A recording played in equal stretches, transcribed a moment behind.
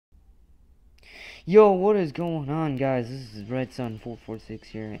Yo, what is going on, guys? This is Red Sun 446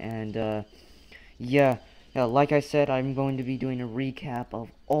 here, and yeah, like I said, I'm going to be doing a recap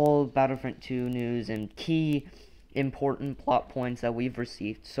of all Battlefront 2 news and key important plot points that we've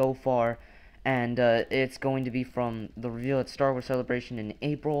received so far, and it's going to be from the reveal at Star Wars Celebration in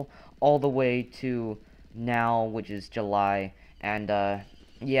April all the way to now, which is July, and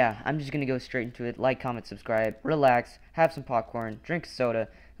yeah, I'm just gonna go straight into it. Like, comment, subscribe, relax, have some popcorn, drink a soda, and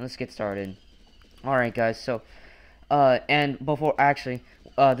let's get started. Alright, guys, so, and before, actually,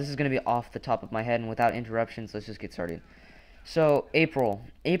 this is going to be off the top of my head, and without interruptions, let's just get started. So, April.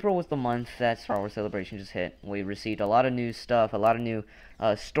 April was the month that Star Wars Celebration just hit. We received a lot of new stuff, a lot of new,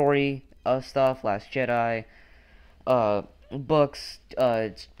 story, stuff, Last Jedi, books,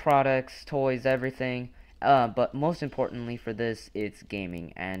 products, toys, everything. But most importantly for this, it's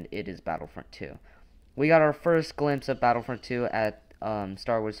gaming, and it is Battlefront 2. We got our first glimpse of Battlefront 2 at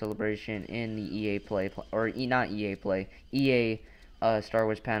Star Wars Celebration in the EA Play, not EA Play, EA Star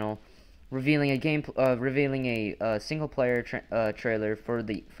Wars panel, revealing a single-player trailer for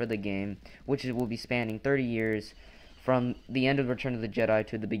the game, which will be spanning 30 years from the end of Return of the Jedi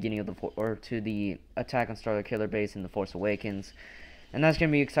to the beginning of to the attack on Starlight Killer Base in The Force Awakens. And that's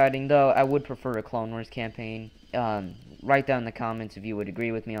gonna be exciting, though. I would prefer a Clone Wars campaign. Write down in the comments if you would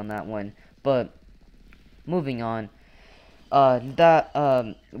agree with me on that one. But moving on, that's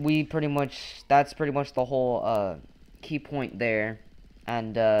pretty much the whole key point there.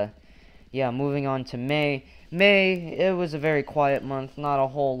 And yeah, moving on to May. May, it was a very quiet month, not a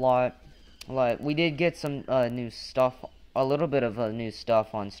whole lot. Like, we did get some new stuff, a little bit of new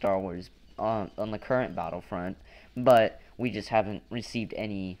stuff on Star Wars on the current Battlefront, but we just haven't received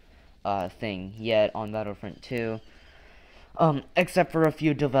any thing yet on Battlefront 2. Except for a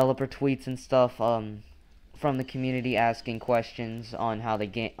few developer tweets and stuff from the community asking questions on how the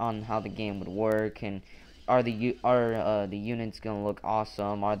game would work, and are the units gonna look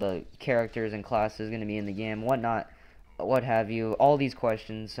awesome? Are the characters and classes gonna be in the game? Whatnot, what have you? All these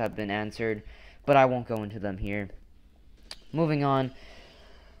questions have been answered, but I won't go into them here. Moving on.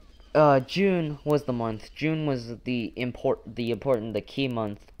 June was the month. June was the key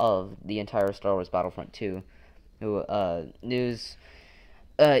month of the entire Star Wars Battlefront 2 news.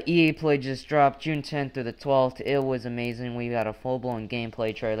 EA Play just dropped June 10th through the 12th. It was amazing. We got a full-blown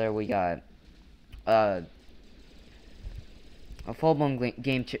gameplay trailer. We got a full-blown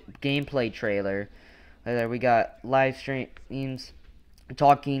gameplay trailer. We got live streams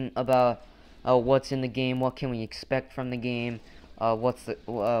talking about what's in the game, what can we expect from the game, what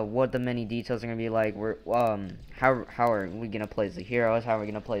the many details are gonna be like. How are we gonna play as the heroes? How are we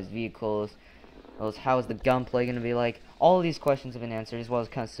gonna play as vehicles? How is the gunplay gonna be like? All of these questions have been answered, as well as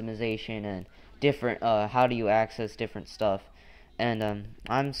customization and different. How do you access different stuff? And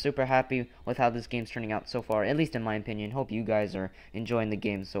I'm super happy with how this game's turning out so far, at least in my opinion. Hope you guys are enjoying the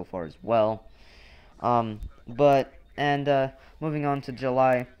game so far as well. Moving on to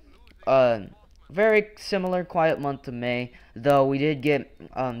July. Very similar, quiet month to May, though we did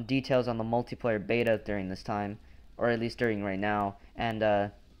get details on the multiplayer beta during this time, or at least during right now. And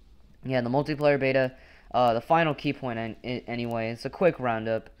yeah, the multiplayer beta, the final key point anyway, it's a quick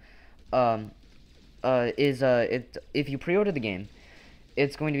roundup, if you pre-order the game,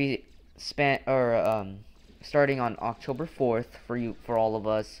 it's going to be starting on October 4th for all of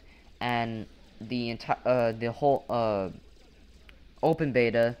us, and the whole open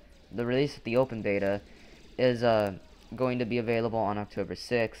beta, the release of the open beta is going to be available on October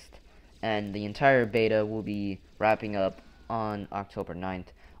 6th, and the entire beta will be wrapping up on October 9th.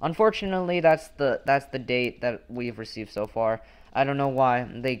 Unfortunately, that's the date that we've received so far. I don't know why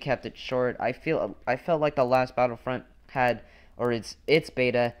they kept it short. I felt like the last Battlefront had, or its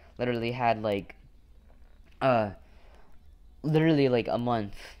beta literally had like literally like a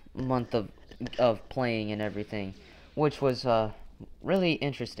month of playing and everything, which was really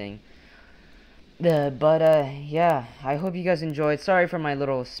interesting. Yeah, I hope you guys enjoyed. Sorry for my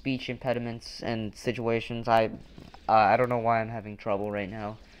little speech impediments and situations. I don't know why I'm having trouble right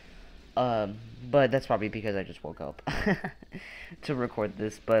now. But that's probably because I just woke up to record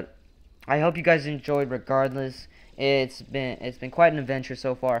this. But I hope you guys enjoyed regardless. It's been quite an adventure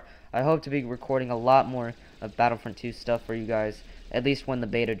so far. I hope to be recording a lot more of Battlefront 2 stuff for you guys, at least when the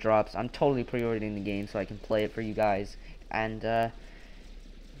beta drops. I'm totally pre-ordering the game so I can play it for you guys. And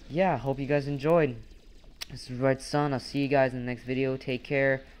yeah, hope you guys enjoyed. This is Red Sun. I'll see you guys in the next video. Take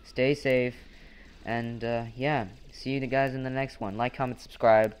care, stay safe, and yeah, see you guys in the next one. Like, comment,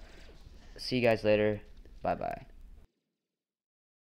 subscribe. See you guys later. Bye bye.